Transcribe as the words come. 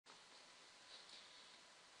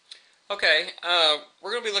Okay,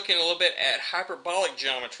 we're going to be looking a little bit at hyperbolic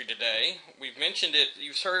geometry today. We've mentioned it,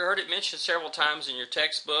 you've heard it mentioned several times in your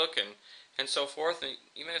textbook and so forth, and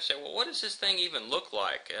you may have said, well, what does this thing even look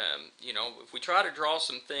like? If we try to draw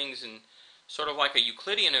some things in sort of like a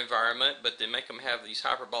Euclidean environment, but then make them have these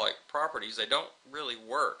hyperbolic properties, they don't really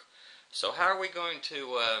work. So how are we going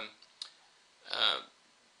to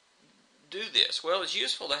do this? Well, it's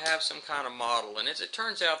useful to have some kind of model, and as it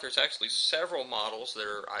turns out, there's actually several models that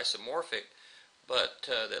are isomorphic, but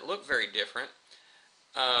that look very different,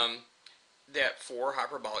 that for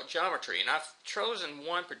hyperbolic geometry. And I've chosen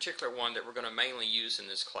one particular one that we're going to mainly use in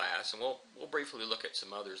this class, and we'll briefly look at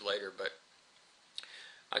some others later, but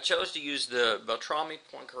I chose to use the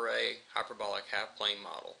Beltrami-Poincare hyperbolic half-plane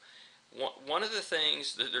model. One of the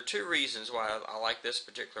things, there are two reasons why I like this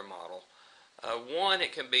particular model. One,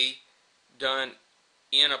 it can be done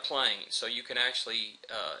in a plane, so you can actually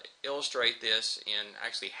illustrate this in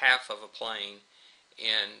actually half of a plane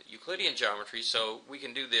in Euclidean geometry, so we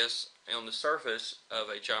can do this on the surface of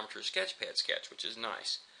a geometry sketchpad sketch, which is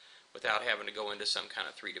nice, without having to go into some kind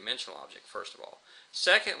of three-dimensional object, first of all.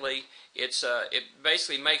 Secondly, it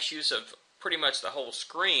basically makes use of pretty much the whole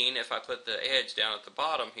screen if I put the edge down at the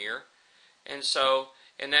bottom here, and so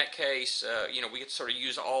in that case, we can sort of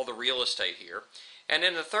use all the real estate here. And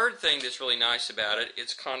then the third thing that's really nice about it,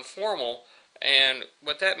 it's conformal, and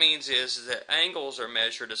what that means is that angles are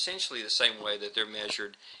measured essentially the same way that they're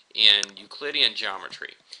measured in Euclidean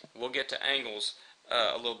geometry. We'll get to angles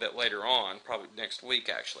a little bit later on, probably next week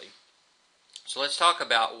actually. So let's talk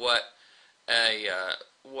about what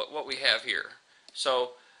we have here.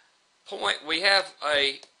 So we have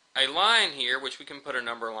a line here, which we can put a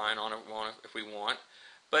number line on if we want,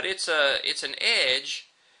 but it's an edge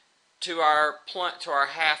to our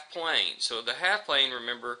half plane. So the half plane,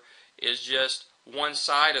 remember, is just one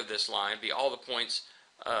side of this line, be all the points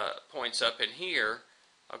up in here,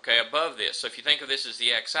 okay, above this. So if you think of this as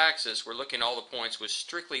the x-axis, we're looking at all the points with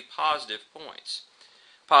strictly positive points,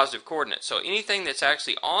 positive coordinates. So anything that's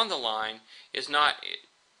actually on the line is not,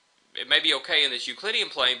 it may be okay in this Euclidean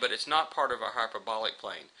plane, but it's not part of our hyperbolic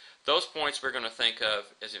plane. Those points we're going to think of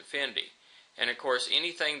as infinity. And of course,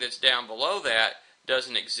 anything that's down below that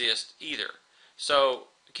doesn't exist either. So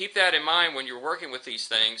keep that in mind when you're working with these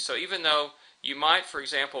things. So even though you might, for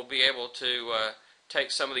example, be able to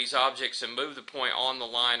take some of these objects and move the point on the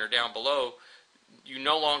line or down below, you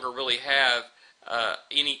no longer really have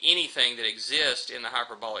anything that exists in the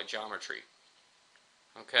hyperbolic geometry.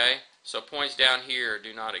 Okay? So points down here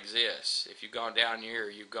do not exist. If you've gone down here,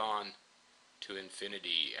 you've gone to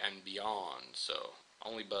infinity and beyond. So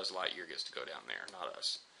only Buzz Lightyear gets to go down there, not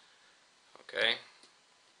us. Okay?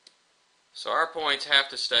 So our points have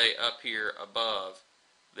to stay up here above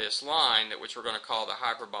this line, which we're going to call the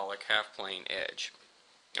hyperbolic half-plane edge.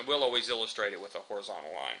 And we'll always illustrate it with a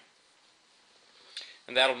horizontal line.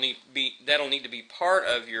 And that'll need to be part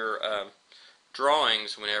of your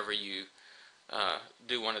drawings whenever you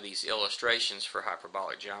do one of these illustrations for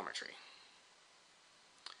hyperbolic geometry.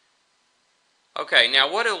 Okay, now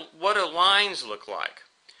what do lines look like?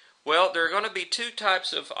 Well, there are going to be two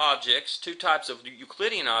types of objects, two types of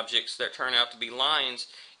Euclidean objects that turn out to be lines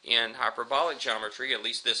in hyperbolic geometry, at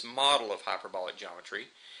least this model of hyperbolic geometry.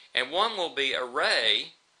 And one will be a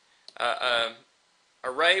ray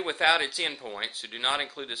without its endpoint, so do not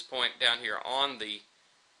include this point down here on the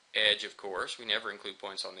edge, of course. We never include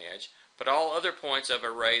points on the edge. But all other points of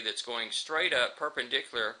a ray that's going straight up,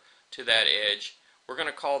 perpendicular to that edge, we're going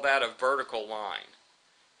to call that a vertical line.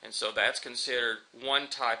 And so that's considered one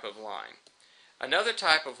type of line. Another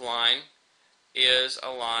type of line is a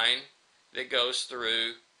line that goes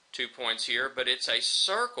through 2 points here, but it's a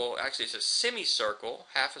circle, actually it's a semicircle,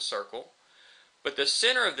 half a circle, but the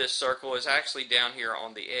center of this circle is actually down here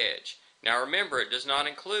on the edge. Now remember, it does not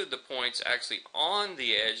include the points actually on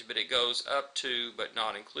the edge, but it goes up to, but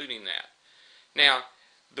not including that. Now,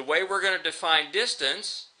 the way we're going to define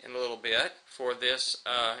distance in a little bit for this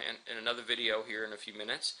in another video here in a few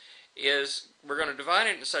minutes is we're going to divide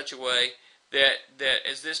it in such a way that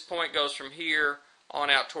as this point goes from here on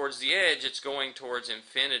out towards the edge, it's going towards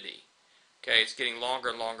infinity. Okay, it's getting longer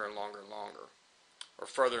and longer and longer and longer, or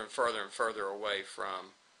further and further and further away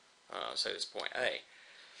from, say, this point A.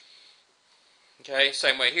 Okay,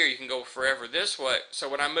 same way here, you can go forever this way. So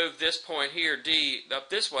when I move this point here, D, up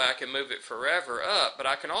this way, I can move it forever up, but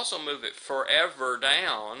I can also move it forever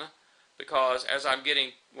down, because as I'm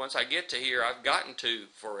getting, once I get to here, I've gotten to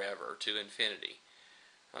forever, to infinity.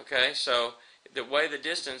 Okay, so the way the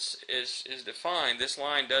distance is defined, this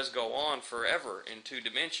line does go on forever in 2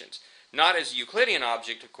 dimensions. Not as a Euclidean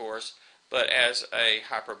object, of course, but as a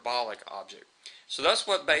hyperbolic object. So that's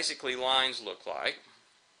what basically lines look like.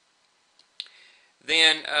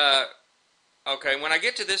 Then, okay, when I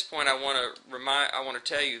get to this point, I want to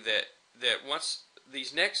tell you that once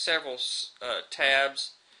these next several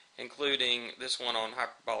tabs, including this one on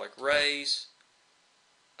hyperbolic rays,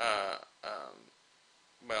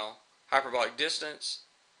 hyperbolic distance,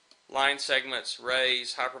 line segments,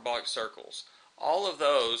 rays, hyperbolic circles, all of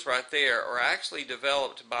those right there are actually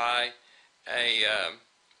developed by a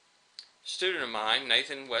student of mine,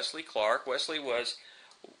 Nathan Wesley Clark. Wesley was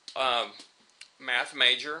math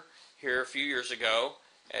major here a few years ago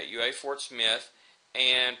at UA Fort Smith,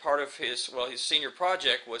 and part of his senior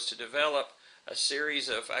project was to develop a series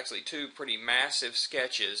of actually two pretty massive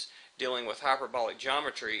sketches dealing with hyperbolic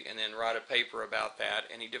geometry, and then write a paper about that.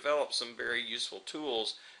 And he developed some very useful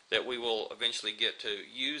tools that we will eventually get to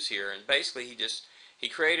use here. And basically he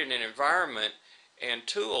created an environment and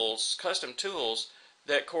tools, custom tools,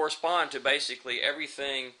 that correspond to basically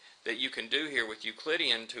everything that you can do here with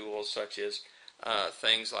Euclidean tools, such as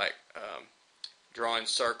things like drawing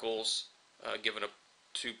circles, given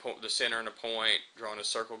the center and a point, drawing a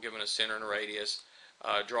circle given a center and a radius,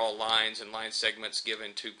 draw lines and line segments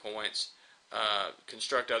given 2 points,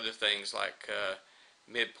 construct other things like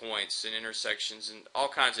midpoints and intersections and all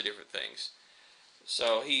kinds of different things.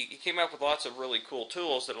 So he came up with lots of really cool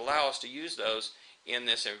tools that allow us to use those in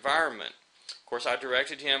this environment. Of course, I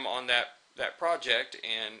directed him on that project,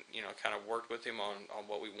 and kind of worked with him on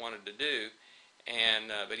what we wanted to do.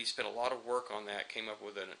 And but he spent a lot of work on that, came up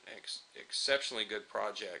with an exceptionally good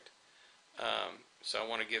project. So I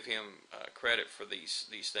want to give him credit for these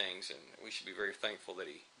things, and we should be very thankful that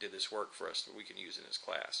he did this work for us that we can use in his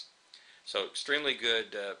class. So extremely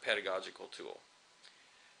good pedagogical tool.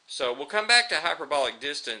 So we'll come back to hyperbolic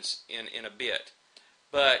distance in a bit,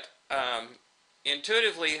 but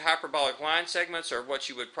intuitively, hyperbolic line segments are what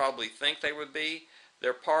you would probably think they would be.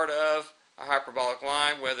 They're part of a hyperbolic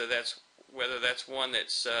line, whether that's one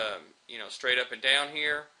that's straight up and down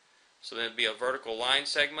here, so then it'd be a vertical line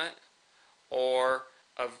segment, or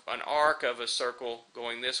an arc of a circle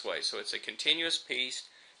going this way. So it's a continuous piece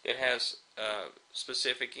that has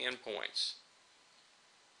specific endpoints.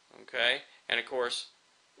 Okay, and of course,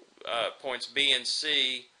 points B and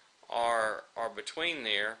C are between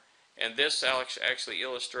there, and this actually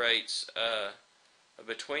illustrates a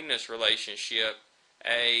betweenness relationship.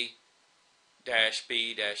 A dash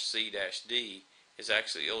B dash C dash D is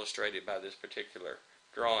actually illustrated by this particular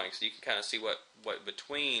drawing, so you can kind of see what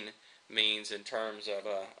between means in terms of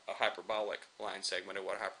a hyperbolic line segment, or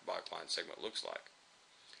what a hyperbolic line segment looks like.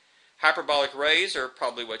 Hyperbolic rays are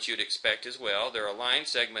probably what you'd expect as well. They're a line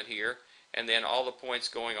segment here, and then all the points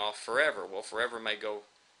going off forever. Well, forever may go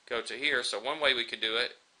to here, so one way we could do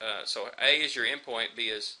it, so A is your endpoint, B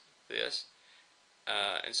is this,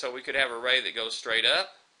 and so we could have a ray that goes straight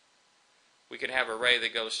up. We could have a ray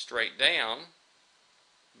that goes straight down,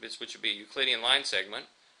 which would be a Euclidean line segment.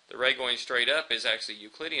 The ray going straight up is actually a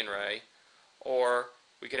Euclidean ray, or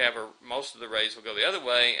we could have most of the rays will go the other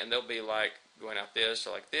way, and they'll be like going out this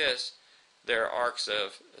or like this. They're arcs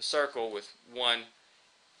of a circle with one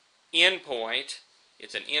endpoint.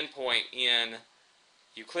 It's an endpoint in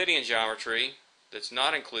Euclidean geometry that's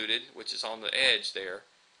not included, which is on the edge there,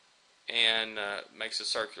 and makes a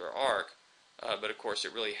circular arc. But of course,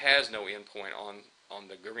 it really has no endpoint on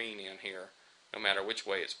the green end here, no matter which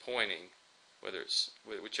way it's pointing, whether it's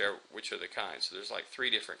which are the kinds. So there's like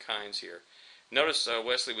 3 different kinds here. Notice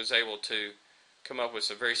Wesley was able to come up with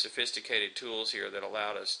some very sophisticated tools here that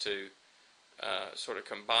allowed us to sort of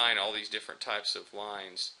combine all these different types of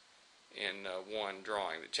lines in one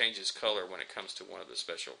drawing that changes color when it comes to one of the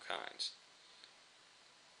special kinds.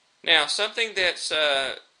 Now, something that's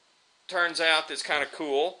turns out that's kind of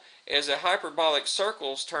cool is that hyperbolic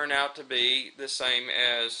circles turn out to be the same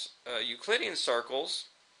as Euclidean circles,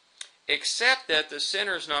 except that the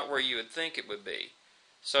center is not where you would think it would be.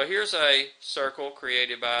 So here's a circle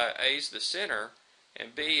created by A is the center,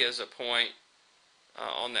 and B is a point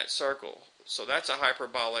on that circle. So that's a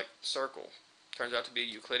hyperbolic circle. Turns out to be a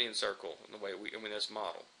Euclidean circle in the way in this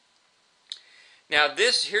model. Now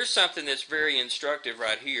here's something that's very instructive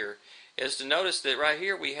right here, is to notice that right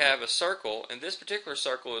here we have a circle, and this particular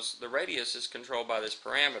circle the radius is controlled by this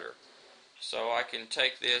parameter. So I can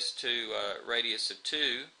take this to a radius of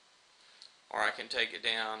 2, or I can take it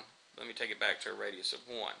down, let me take it back to a radius of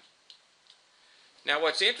 1. Now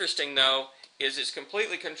what's interesting though is it's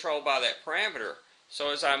completely controlled by that parameter.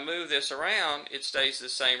 So as I move this around, it stays the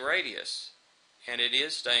same radius, and it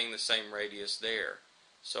is staying the same radius there.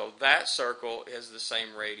 So that circle is the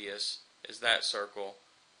same radius as that circle,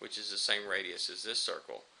 which is the same radius as this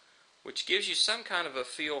circle. which gives you some kind of a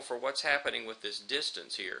feel for what's happening with this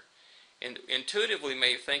distance here. And intuitively,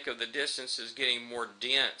 may think of the distance as getting more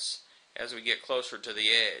dense as we get closer to the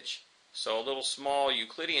edge. So a little small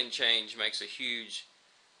Euclidean change makes a huge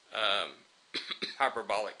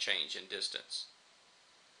hyperbolic change in distance.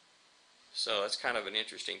 So that's kind of an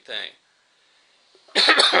interesting thing.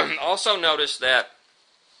 Also notice that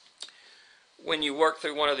when you work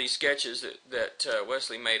through one of these sketches that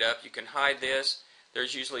Wesley made up, you can hide this.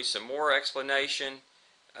 There's usually some more explanation.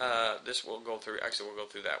 This we'll go through. Actually, we'll go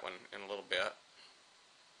through that one in a little bit.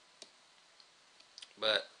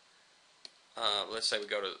 But let's say we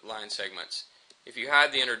go to line segments. If you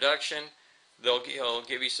hide the introduction, he'll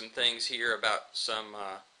give you some things here about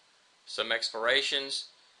some explorations.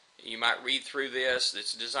 You might read through this.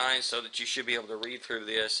 It's designed so that you should be able to read through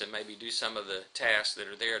this and maybe do some of the tasks that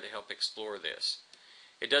are there to help explore this.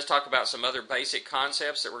 It does talk about some other basic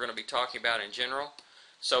concepts that we're going to be talking about in general.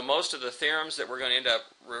 So most of the theorems that we're going to end up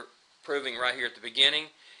proving right here at the beginning,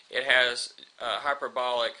 it has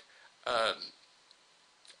hyperbolic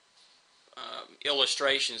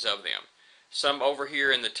illustrations of them. Some over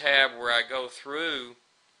here in the tab where I go through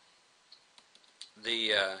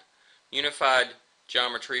the unified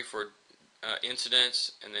geometry for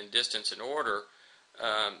incidence and then distance and order,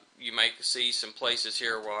 you may see some places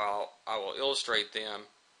here where I will illustrate them.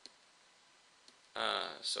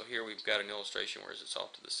 So here we've got an illustration. Where is it?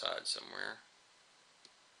 Off to the side somewhere.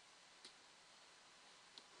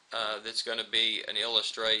 That's going to be an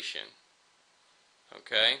illustration.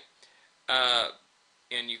 Okay?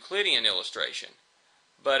 In Euclidean illustration.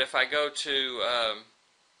 But if I go to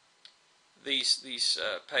these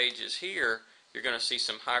pages here, you're going to see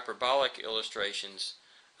some hyperbolic illustrations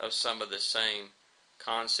of some of the same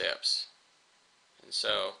concepts. And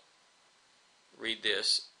so, read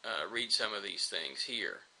this, read some of these things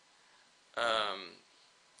here.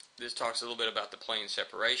 This talks a little bit about the plane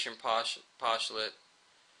separation postulate,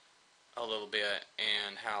 a little bit,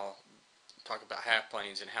 and how, talk about half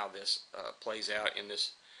planes and how this plays out in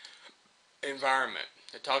this environment.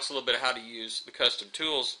 It talks a little bit how to use the custom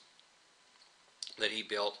tools that he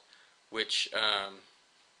built, which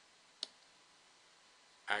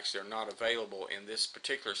actually are not available in this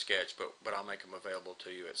particular sketch, but I'll make them available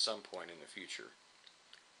to you at some point in the future.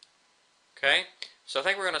 Okay, so I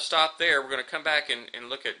think we're going to stop there. We're going to come back and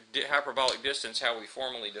look at hyperbolic distance, how we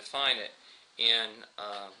formally define it in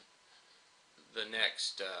the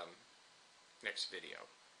next video.